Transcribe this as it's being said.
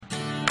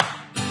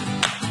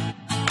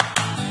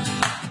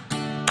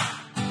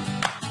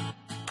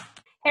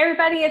Hey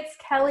everybody, it's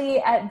Kelly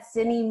at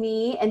Zinni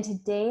Me, and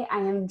today I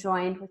am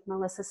joined with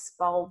Melissa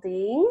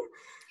Spalding.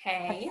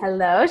 Hey.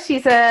 Hello,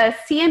 she's a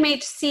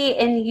CMHC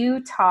in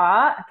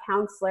Utah, a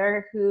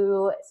counselor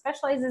who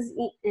specializes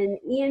in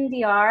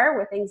EMDR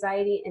with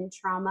anxiety and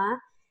trauma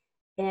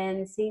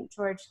in St.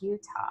 George,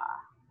 Utah.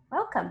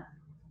 Welcome.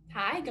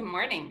 Hi, good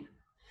morning.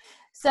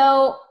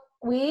 So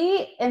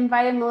we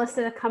invited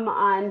Melissa to come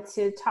on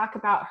to talk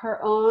about her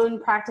own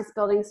practice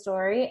building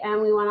story,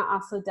 and we want to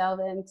also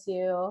delve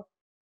into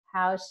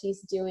how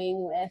she's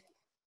doing with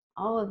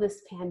all of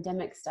this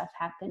pandemic stuff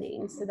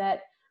happening so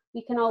that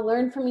we can all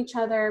learn from each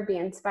other, be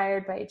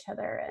inspired by each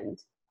other, and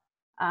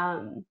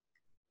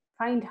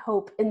find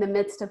hope in the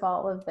midst of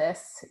all of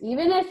this,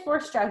 even if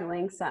we're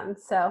struggling some.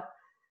 So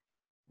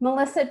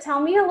Melissa, tell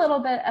me a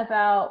little bit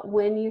about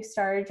when you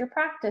started your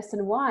practice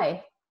and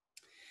why.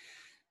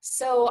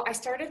 So I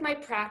started my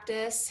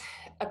practice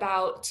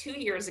about 2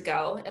 years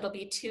ago. It'll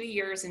be 2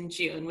 years in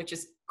June, which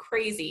is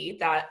crazy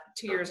that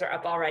 2 years are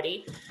up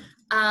already.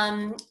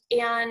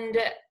 And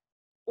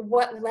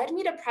what led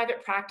me to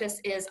private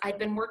practice is I'd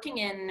been working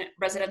in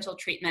residential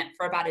treatment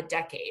for about a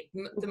decade,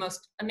 the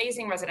most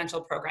amazing residential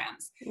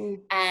programs.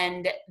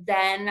 And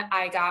then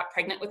I got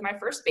pregnant with my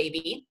first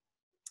baby,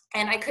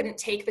 and I couldn't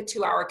take the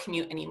 2-hour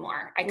commute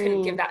anymore. I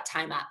couldn't give that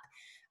time up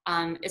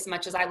as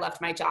much as I loved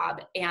my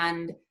job.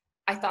 And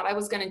I thought I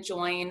was going to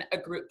join a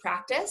group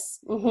practice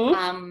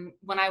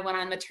when I went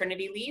on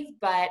maternity leave.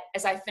 But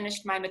as I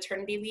finished my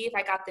maternity leave,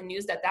 I got the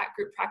news that that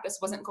group practice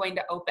wasn't going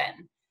to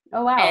open.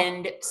 Oh, wow.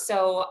 And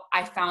so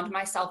I found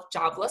myself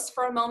jobless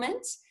for a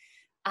moment.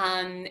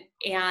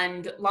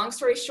 And long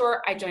story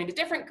short, I joined a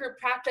different group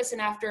practice.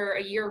 And after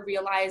a year,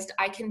 realized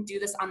I can do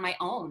this on my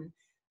own.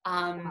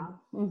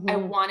 I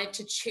wanted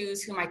to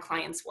choose who my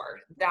clients were.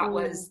 That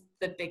was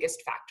the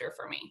biggest factor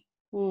for me.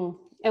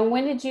 And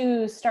when did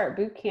you start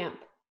boot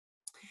camp?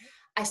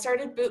 I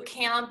started boot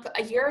camp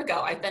a year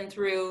ago. I've been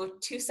through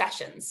 2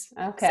 sessions.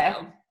 Okay.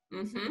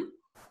 So,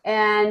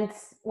 And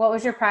what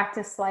was your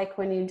practice like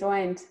when you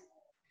joined?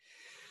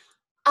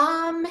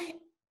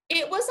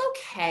 It was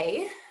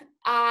okay.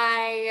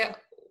 I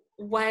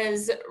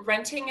was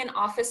renting an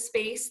office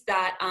space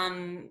that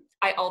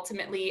I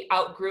ultimately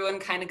outgrew and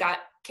kind of got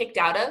kicked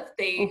out of.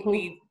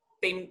 They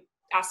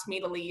asked me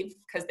to leave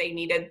because they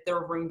needed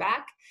their room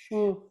back.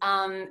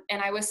 And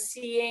I was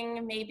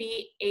seeing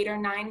maybe 8 or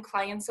 9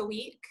 clients a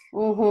week.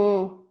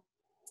 So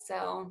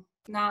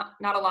not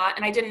a lot.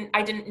 And I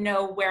didn't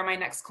know where my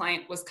next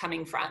client was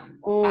coming from.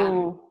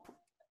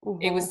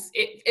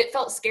 It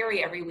felt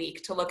scary every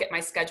week to look at my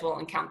schedule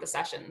and count the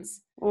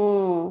sessions.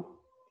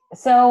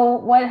 So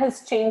what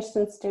has changed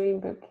since doing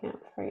boot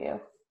camp for you?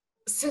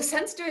 So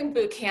since doing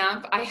boot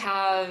camp, I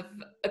have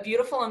a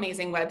beautiful,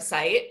 amazing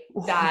website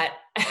that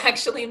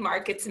actually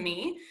markets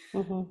me.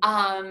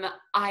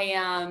 I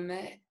am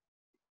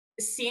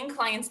seeing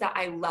clients that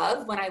I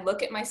love. When I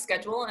look at my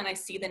schedule and I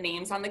see the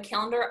names on the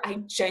calendar, I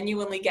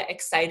genuinely get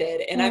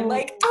excited. And I'm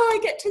like, oh, I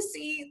get to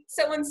see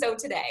so-and-so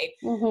today.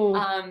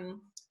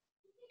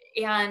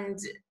 And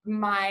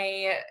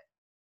my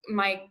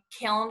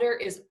calendar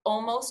is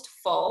almost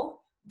full.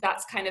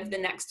 That's kind of the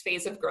next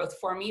phase of growth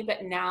for me.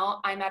 But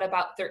now I'm at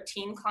about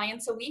 13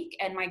 clients a week,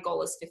 and my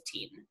goal is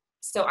 15.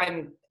 So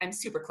I'm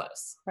super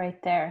close. Right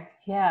there.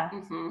 Yeah.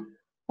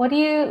 What do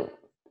you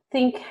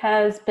think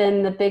has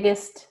been the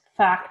biggest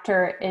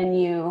factor in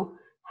you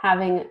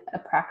having a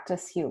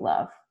practice you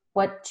love?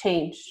 What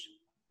changed?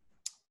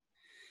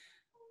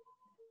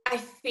 I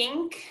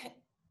think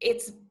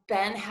it's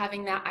been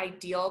having that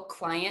ideal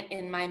client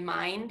in my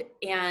mind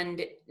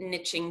and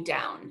niching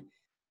down.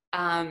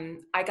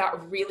 I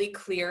got really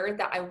clear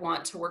that I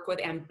want to work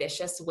with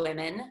ambitious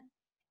women.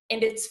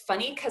 And it's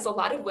funny because a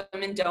lot of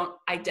women don't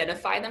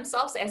identify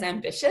themselves as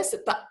ambitious,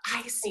 but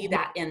I see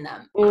that in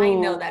them. I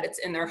know that it's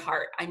in their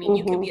heart. I mean,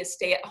 you can be a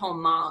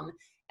stay-at-home mom.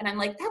 And I'm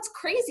like, that's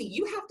crazy.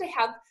 You have to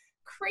have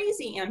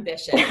crazy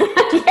ambition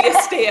to be a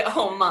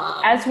stay-at-home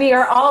mom. As we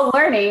are all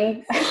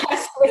learning.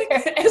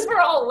 As we're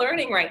all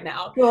learning right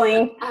now.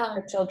 Schooling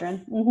our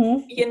children.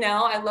 You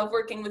know, I love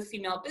working with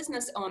female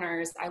business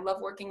owners. I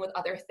love working with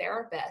other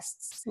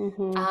therapists.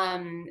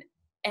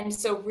 And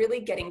so really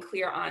getting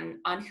clear on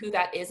who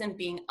that is and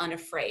being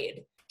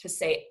unafraid to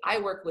say, I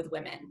work with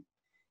women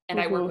and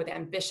I work with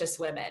ambitious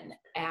women,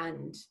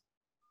 and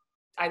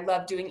I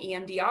love doing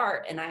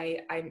EMDR, and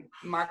I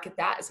market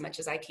that as much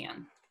as I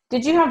can.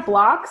 Did you have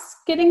blocks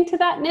getting to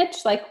that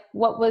niche? Like,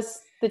 what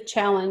was the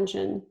challenge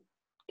in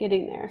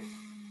getting there?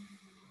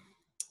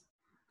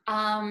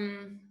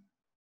 I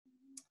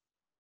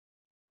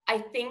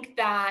think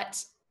that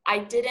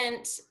at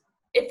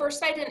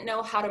first I didn't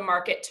know how to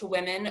market to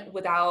women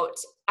without,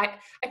 I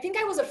think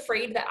I was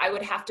afraid that I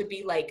would have to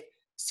be like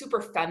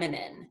super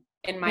feminine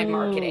in my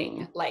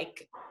marketing,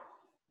 like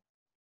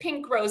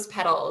pink rose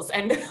petals.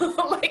 And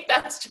like,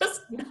 that's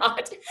just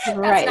not,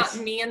 that's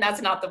not me. And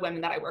that's not the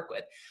women that I work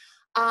with.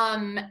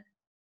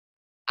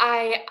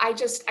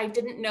 I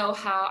didn't know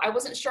I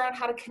wasn't sure on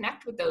how to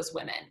connect with those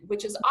women,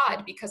 which is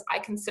odd because I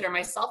consider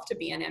myself to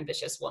be an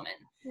ambitious woman.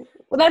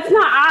 Well, that's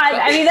not odd.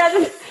 I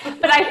mean,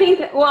 but I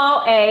think,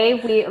 well,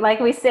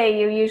 like we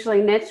say, you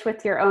usually niche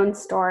with your own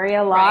story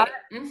a lot.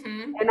 Right.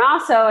 Mm-hmm. And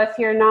also, if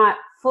you're not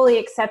fully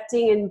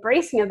accepting and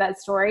embracing of that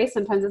story,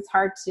 sometimes it's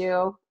hard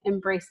to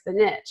embrace the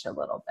niche a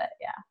little bit.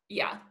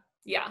 Yeah.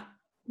 Yeah.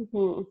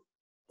 Mm-hmm.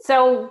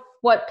 So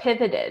what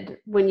pivoted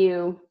when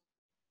you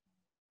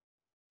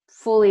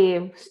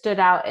fully stood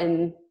out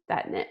in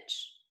that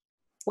niche?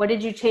 What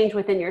did you change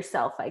within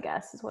yourself, I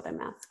guess, is what I'm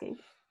asking.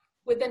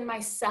 Within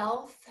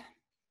myself,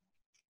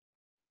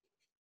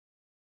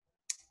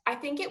 I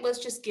think it was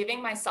just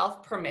giving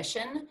myself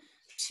permission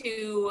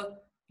to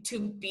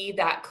be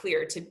that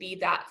clear, to be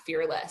that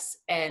fearless,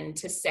 and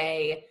to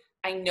say,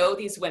 I know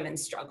these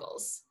women's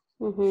struggles.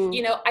 Mm-hmm.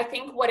 You know, I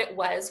think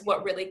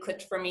what really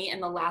clicked for me in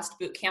the last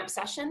boot camp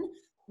session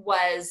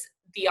was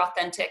the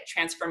authentic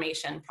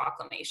transformation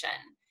proclamation.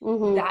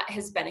 Mm-hmm. That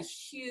has been a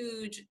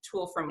huge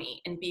tool for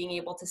me in being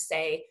able to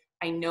say,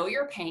 I know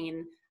your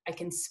pain, I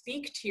can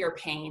speak to your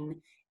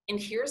pain, and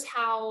here's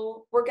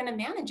how we're going to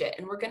manage it,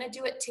 and we're going to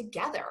do it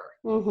together.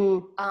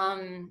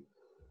 Mm-hmm.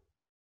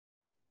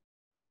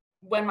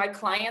 When my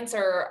clients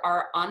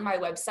are on my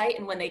website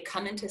and when they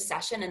come into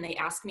session and they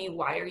ask me,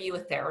 why are you a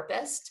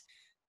therapist?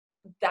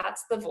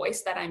 That's the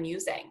voice that I'm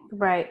using.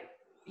 Right.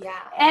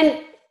 Yeah.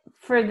 And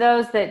for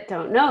those that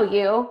don't know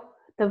you,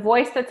 the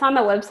voice that's on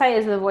the website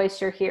is the voice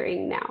you're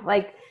hearing now.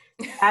 Like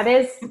that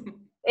is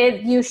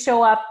it. You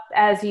show up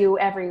as you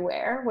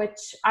everywhere,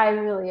 which I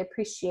really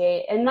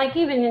appreciate. And like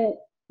even in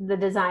the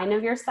design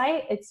of your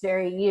site, it's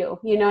very you.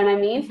 You know what I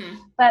mean? Mm-hmm.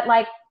 But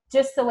like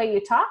just the way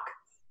you talk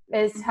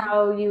is Mm-hmm.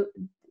 how you.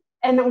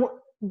 And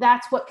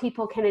that's what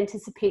people can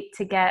anticipate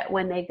to get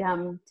when they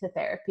come to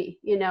therapy.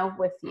 You know,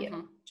 with you, Mm-hmm.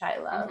 which I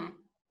love. Mm-hmm.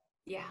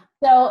 Yeah.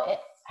 So,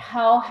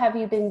 how have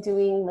you been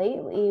doing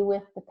lately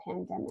with the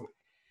pandemic?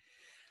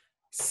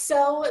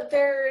 So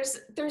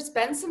there's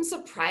been some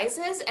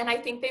surprises, and I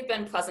think they've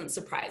been pleasant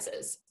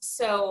surprises.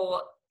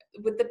 So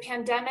with the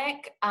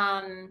pandemic,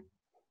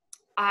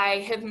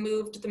 I have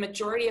moved the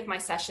majority of my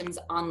sessions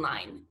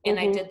online, and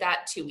I did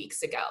that 2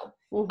 weeks ago.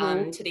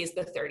 Today's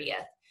the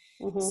 30th.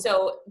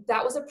 So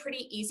that was a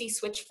pretty easy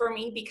switch for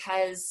me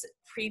because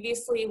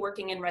previously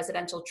working in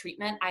residential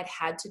treatment, I'd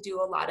had to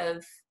do a lot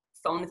of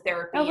phone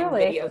therapy and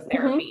video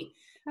therapy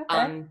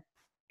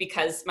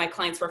because my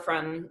clients were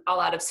from all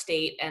out of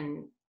state,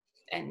 and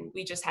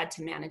we just had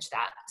to manage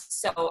that.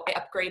 So I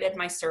upgraded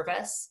my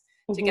service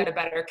to get a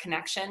better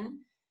connection,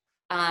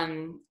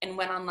 and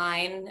went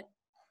online.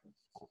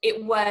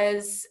 It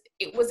was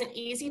an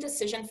easy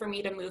decision for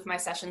me to move my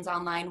sessions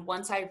online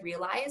once I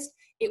realized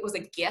it was a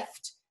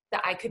gift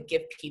that I could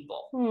give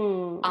people.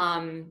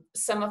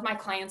 Some of my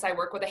clients, I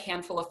work with a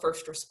handful of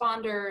first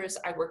responders.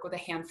 I work with a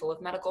handful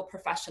of medical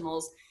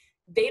professionals.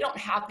 They don't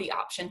have the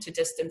option to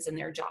distance in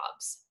their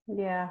jobs.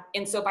 Yeah.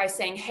 And so by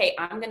saying, hey,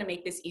 I'm going to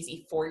make this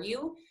easy for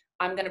you,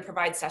 I'm going to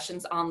provide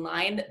sessions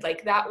online.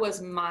 Like that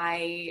was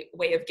my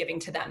way of giving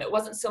to them. It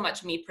wasn't so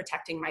much me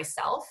protecting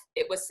myself.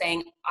 It was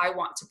saying, I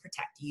want to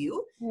protect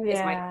you as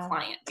my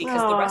client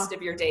because the rest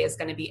of your day is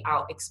going to be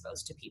out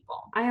exposed to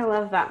people. I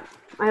love that.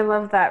 I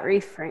love that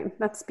reframe.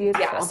 That's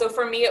beautiful. Yeah. So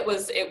for me, it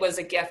was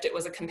a gift. It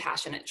was a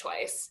compassionate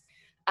choice.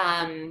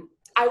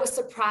 I was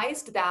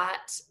surprised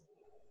that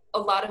a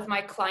lot of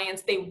my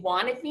clients, they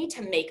wanted me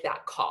to make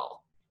that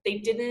call.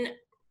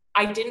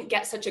 I didn't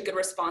get such a good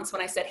response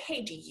when I said,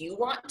 hey, do you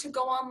want to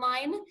go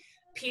online?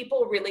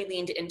 People really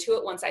leaned into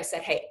it once I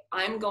said, hey,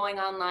 I'm going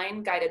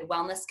online. Guided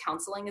wellness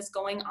counseling is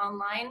going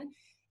online.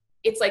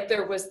 It's like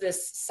there was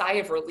this sigh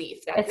of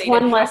relief that it's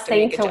one less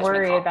thing to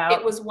worry about.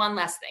 It was one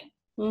less thing.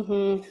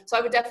 So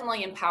I would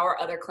definitely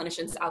empower other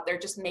clinicians out there.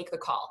 Just make the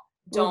call.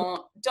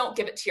 Don't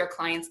give it to your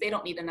clients. They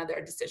don't need another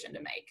decision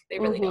to make. They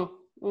really don't.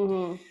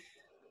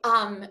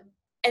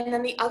 And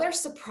then the other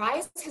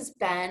surprise has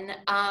been,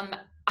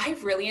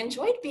 I've really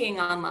enjoyed being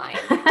online.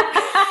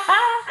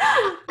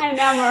 I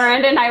know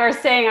Miranda and I were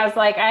saying, I was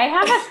like, I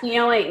have a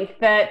feeling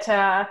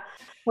that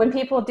when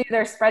people do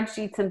their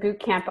spreadsheets in boot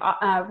camp,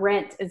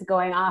 rent is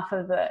going off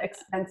of the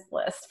expense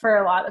list for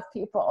a lot of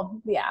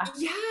people. Yeah.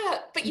 Yeah.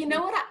 But you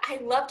know what I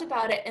loved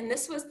about it? And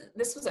this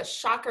was a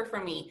shocker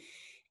for me.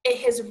 It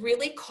has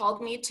really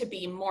called me to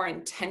be more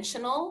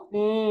intentional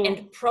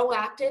and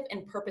proactive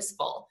and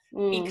purposeful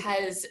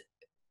because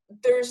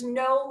there's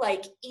no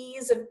like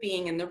ease of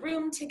being in the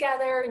room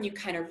together and you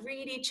kind of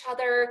read each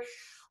other.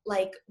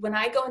 Like when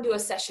I go into a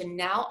session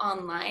now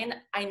online,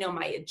 I know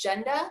my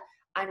agenda.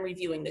 I'm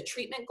reviewing the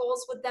treatment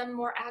goals with them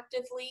more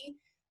actively.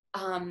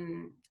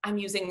 I'm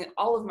using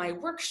all of my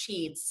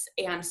worksheets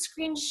and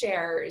screen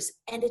shares,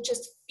 and it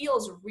just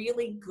feels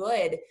really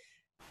good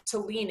to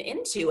lean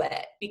into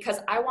it because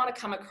I want to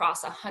come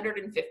across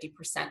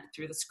 150%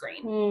 through the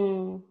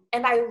screen.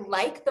 And I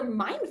like the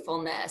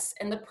mindfulness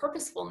and the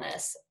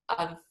purposefulness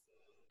of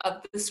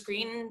the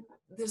screen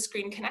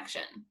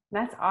connection.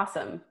 That's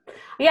awesome.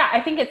 Yeah, I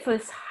think it's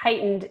this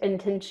heightened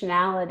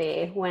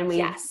intentionality when we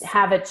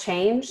have a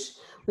change,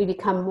 we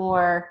become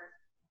more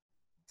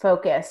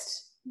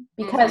focused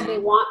because we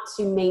want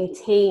to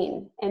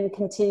maintain and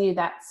continue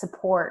that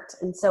support.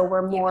 And so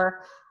we're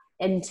more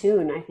in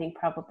tune, I think,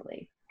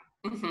 probably.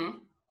 Mm-hmm.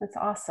 That's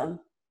awesome.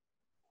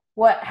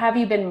 What have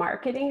you been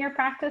marketing your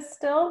practice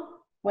still?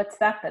 What's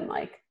that been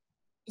like?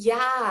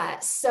 Yeah,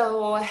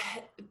 so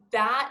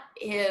that's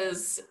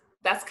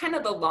kind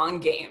of the long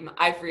game.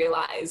 I've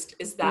realized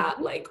is that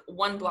Mm-hmm. like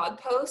one blog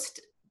post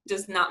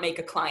does not make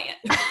a client.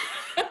 Really?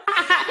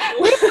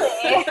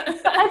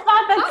 I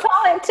thought that's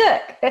all it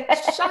took.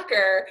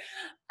 Shocker.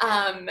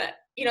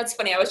 It's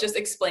funny. I was just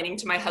explaining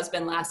to my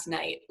husband last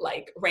night,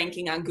 like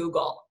ranking on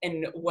Google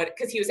and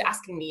because he was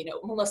asking me,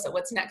 Melissa,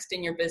 what's next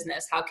in your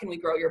business? How can we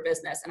grow your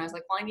business? And I was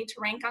like, well, I need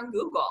to rank on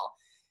Google.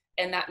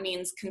 And that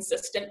means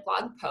consistent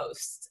blog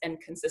posts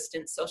and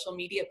consistent social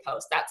media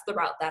posts. That's the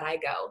route that I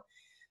go.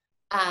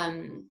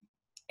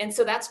 And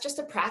so that's just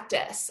a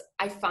practice.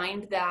 I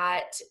find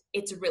that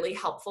it's really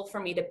helpful for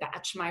me to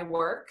batch my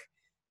work.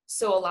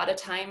 So a lot of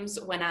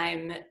times when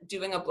I'm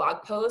doing a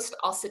blog post,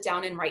 I'll sit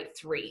down and write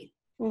 3.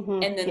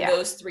 Mm-hmm. And then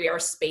those 3 are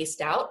spaced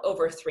out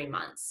over 3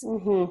 months.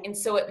 Mm-hmm. And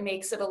so it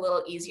makes it a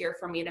little easier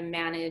for me to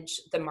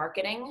manage the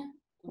marketing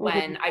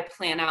when I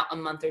plan out a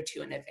month or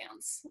 2 in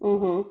advance.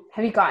 Mm-hmm.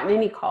 Have you gotten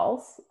any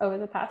calls over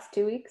the past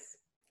 2 weeks?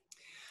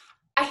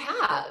 I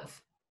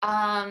have.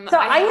 I'm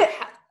going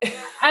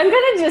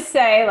to just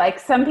say, like,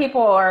 some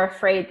people are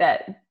afraid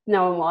that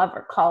no one will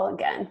ever call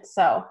again.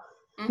 So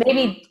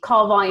maybe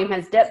call volume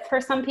has dipped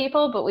for some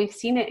people, but we've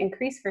seen it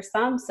increase for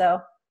some. So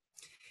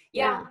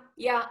yeah,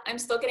 I'm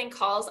still getting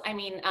calls. I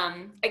mean,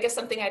 I guess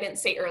something I didn't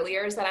say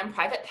earlier is that I'm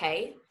private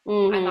pay.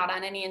 Mm-hmm. I'm not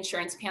on any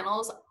insurance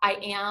panels. I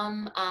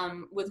am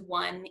with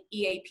one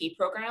EAP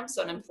program,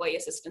 so an employee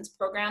assistance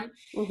program.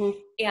 Mm-hmm.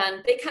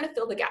 And they kind of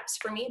fill the gaps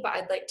for me, but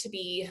I'd like to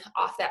be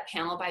off that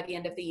panel by the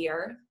end of the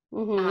year.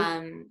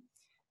 Mm-hmm.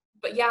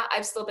 But yeah,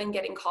 I've still been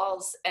getting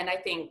calls. And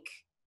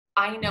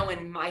I know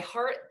in my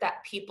heart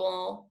that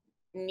people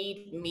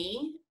need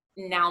me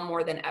now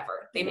more than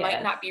ever. They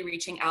might not be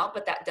reaching out,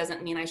 but that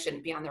doesn't mean I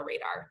shouldn't be on their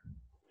radar.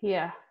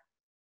 Yeah.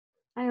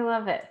 I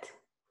love it.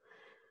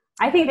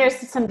 I think there's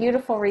some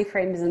beautiful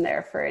reframes in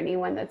there for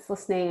anyone that's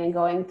listening and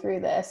going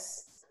through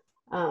this.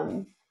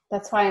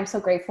 That's why I'm so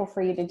grateful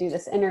for you to do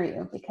this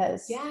interview,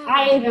 because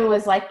I even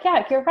was like,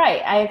 yeah, you're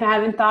right. I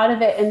haven't thought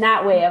of it in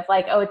that way of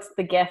like, oh, it's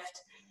the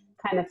gift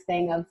kind of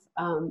thing of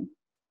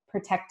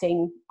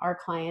protecting our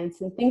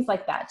clients and things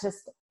like that.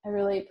 Just, I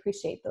really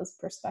appreciate those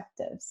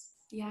perspectives.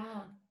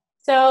 Yeah.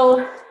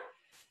 So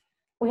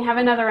we have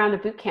another round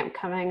of boot camp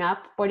coming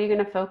up. What are you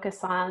going to focus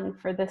on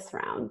for this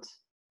round?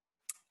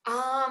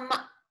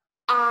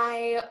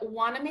 I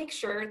want to make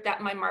sure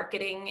that my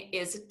marketing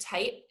is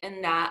tight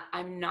and that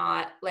I'm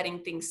not letting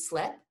things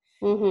slip.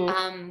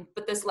 Mm-hmm.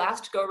 But this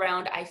last go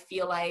round, I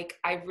feel like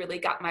I really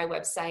got my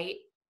website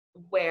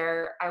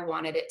where I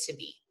wanted it to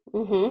be.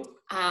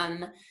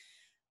 Mm-hmm.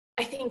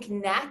 I think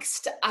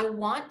next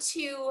my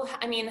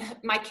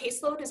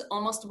caseload is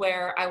almost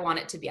where I want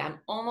it to be. I'm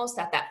almost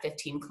at that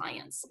 15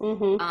 clients.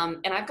 Mm-hmm.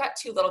 And I've got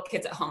 2 little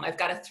kids at home. I've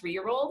got a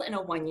 3-year-old and a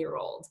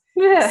 1-year-old.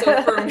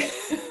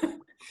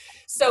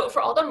 So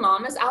for all the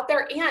mamas out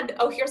there, and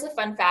here's a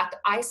fun fact.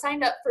 I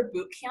signed up for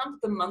boot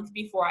camp the month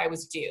before I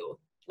was due.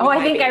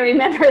 I think I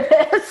remember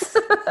this.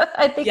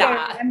 I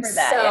remember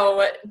that.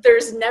 So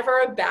there's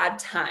never a bad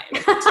time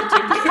to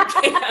do boot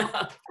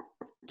camp.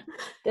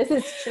 This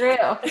is true.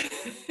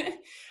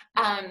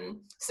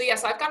 So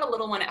I've got a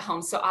little one at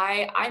home. So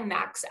I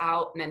max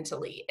out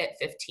mentally at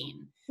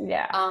 15.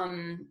 Yeah.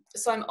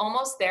 So I'm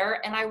almost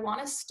there, and I want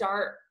to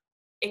start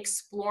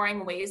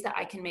exploring ways that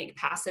I can make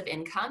passive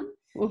income.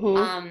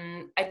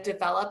 Mm-hmm. I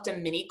developed a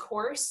mini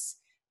course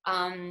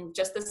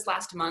just this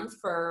last month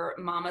for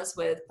mamas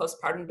with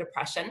postpartum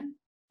depression.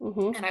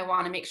 Mm-hmm. And I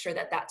want to make sure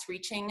that that's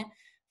reaching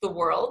the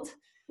world.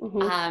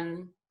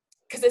 Mm-hmm.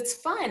 Because it's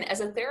fun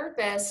as a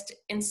therapist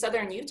in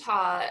Southern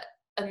Utah.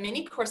 A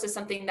mini course is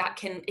something that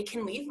can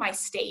leave my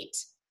state.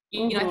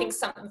 You know, I think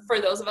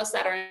for those of us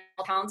that are in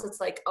towns,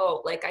 it's like,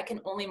 I can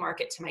only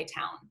market to my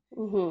town,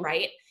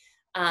 right?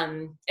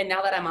 And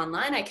now that I'm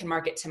online, I can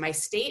market to my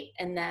state,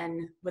 and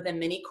then with a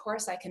mini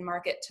course, I can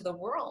market to the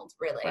world,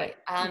 really. Right.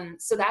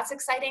 So that's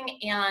exciting,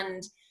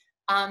 and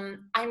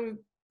I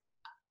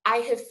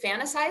have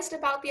fantasized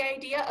about the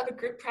idea of a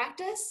group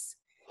practice.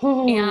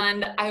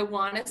 And I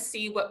want to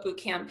see what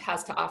bootcamp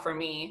has to offer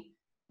me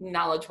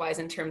knowledge-wise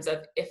in terms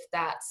of if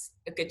that's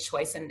a good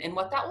choice and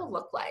what that will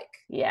look like.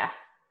 Yeah.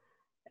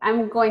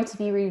 I'm going to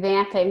be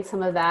revamping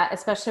some of that,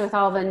 especially with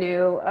all the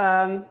new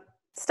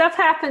stuff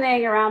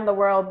happening around the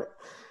world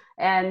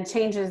and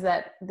changes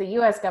that the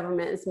U.S.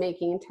 government is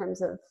making in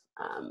terms of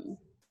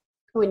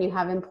when you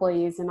have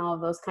employees and all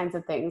of those kinds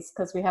of things,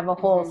 because we have a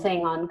whole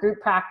thing on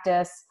group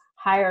practice,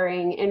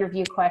 hiring,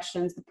 interview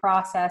questions, the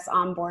process,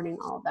 onboarding,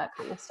 all of that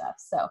kind of stuff.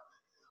 So,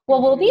 well,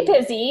 we'll be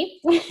busy.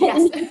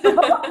 Yes.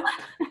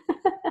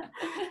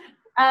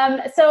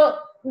 So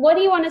what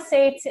do you want to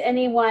say to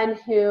anyone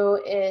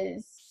who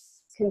is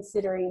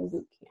considering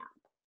boot camp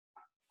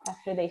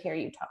after they hear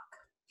you talk?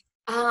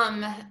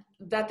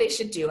 That they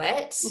should do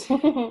it.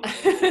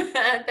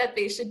 That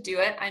they should do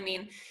it. I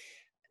mean,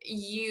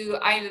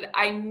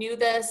 I knew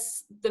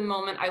this the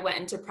moment I went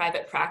into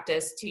private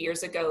practice 2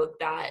 years ago,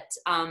 that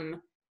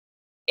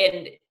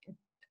and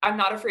I'm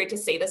not afraid to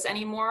say this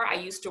anymore. I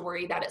used to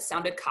worry that it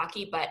sounded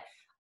cocky, but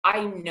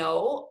I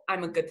know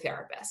I'm a good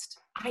therapist.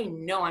 I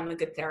know I'm a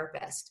good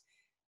therapist.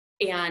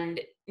 And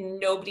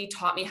nobody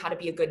taught me how to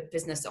be a good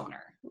business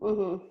owner,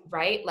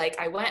 right? Like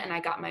I went and I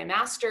got my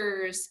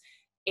master's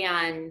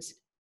and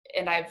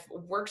I've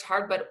worked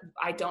hard, but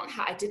I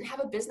didn't have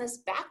a business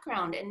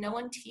background, and no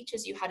one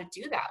teaches you how to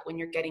do that when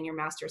you're getting your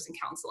master's in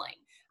counseling.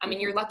 I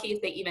mean, you're lucky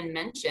if they even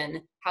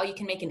mention how you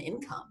can make an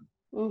income,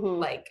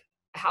 like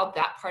how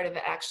that part of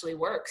it actually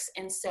works.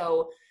 And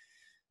so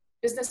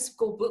business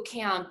school boot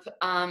camp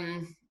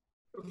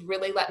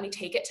really let me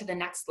take it to the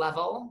next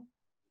level.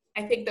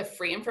 I think the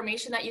free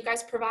information that you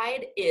guys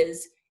provide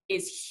is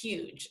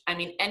huge. I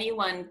mean,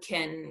 anyone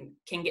can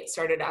get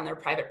started on their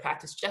private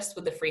practice just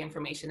with the free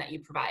information that you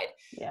provide.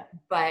 Yeah.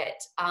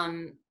 But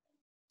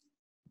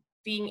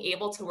being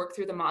able to work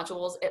through the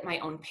modules at my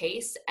own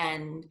pace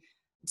and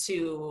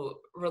to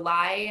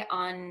rely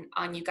on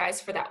you guys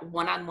for that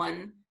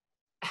one-on-one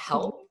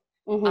help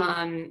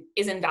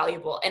is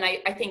invaluable. And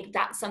I think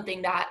that's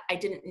something that I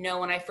didn't know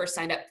when I first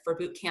signed up for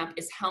boot camp,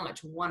 is how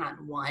much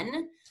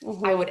one-on-one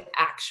I would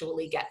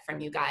actually get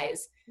from you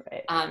guys.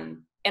 Right.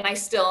 And I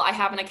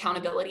have an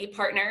accountability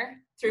partner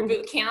through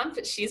boot camp.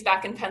 She's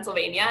back in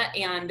Pennsylvania,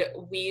 and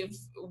we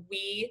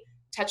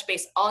touch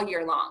base all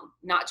year long,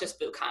 not just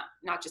boot camp,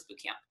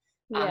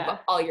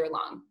 but all year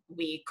long.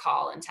 We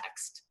call and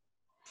text.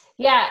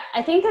 Yeah,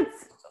 I think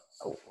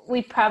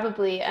we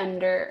probably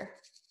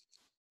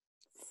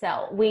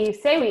we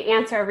say we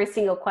answer every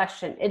single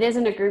question. It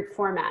isn't a group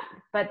format,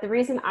 but the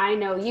reason I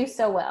know you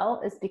so well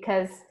is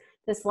because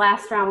this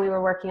last round we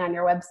were working on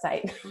your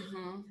website.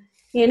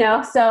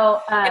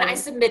 So and I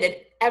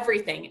submitted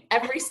everything,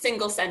 every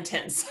single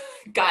sentence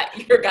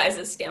got your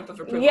guys' stamp of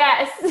approval.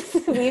 Yes,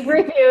 we've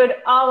reviewed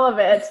all of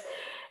it,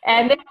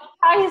 and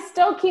I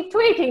still keep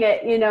tweaking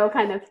it,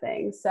 kind of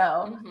thing.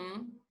 So,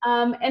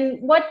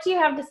 and what do you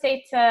have to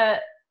say to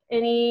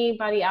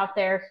anybody out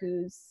there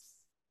who's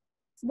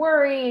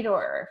worried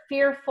or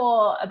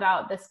fearful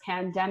about this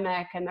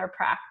pandemic and their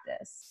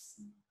practice?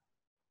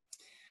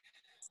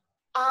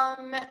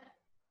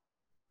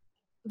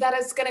 That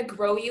is going to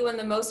grow you in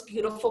the most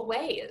beautiful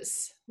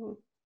ways.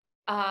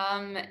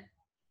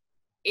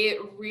 It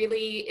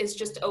really is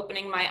just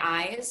opening my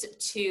eyes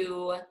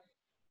to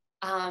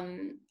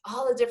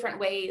all the different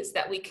ways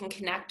that we can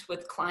connect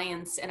with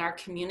clients in our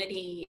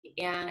community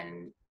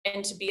and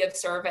to be of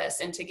service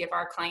and to give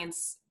our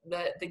clients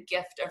the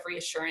gift of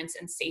reassurance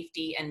and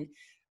safety. And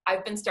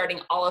I've been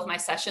starting all of my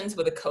sessions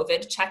with a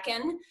COVID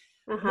check-in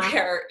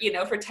where,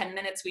 for 10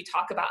 minutes, we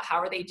talk about how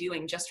are they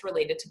doing just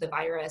related to the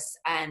virus.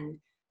 And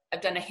I've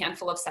done a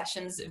handful of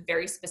sessions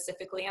very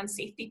specifically on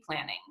safety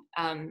planning.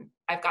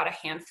 I've got a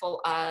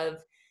handful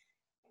of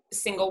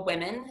single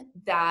women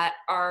that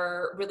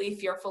are really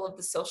fearful of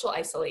the social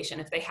isolation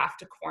if they have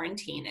to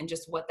quarantine and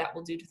just what that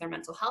will do to their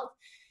mental health.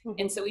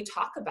 And so we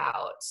talk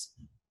about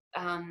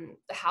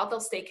how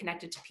they'll stay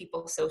connected to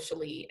people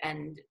socially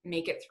and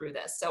make it through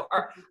this. So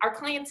our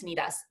clients need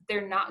us.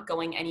 They're not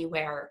going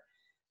anywhere.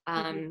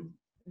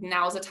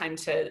 Now's the time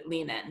to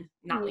lean in,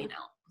 not lean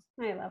out.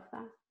 I love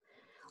that.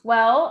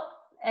 Well,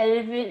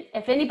 and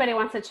if anybody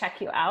wants to check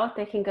you out,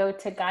 they can go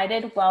to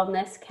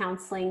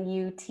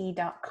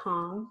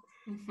guidedwellnesscounselingut.com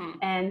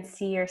and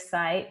see your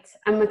site.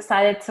 I'm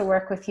excited to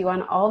work with you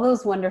on all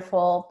those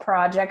wonderful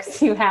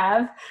projects you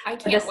have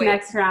for this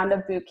next round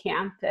of boot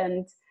camp.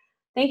 And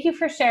thank you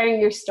for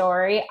sharing your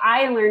story.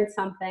 I learned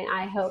something.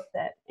 I hope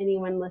that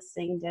anyone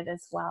listening did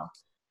as well.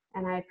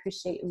 And I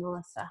appreciate you,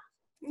 Melissa.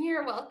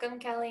 You're welcome,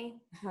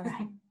 Kelly. All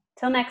right.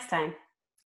 Till next time.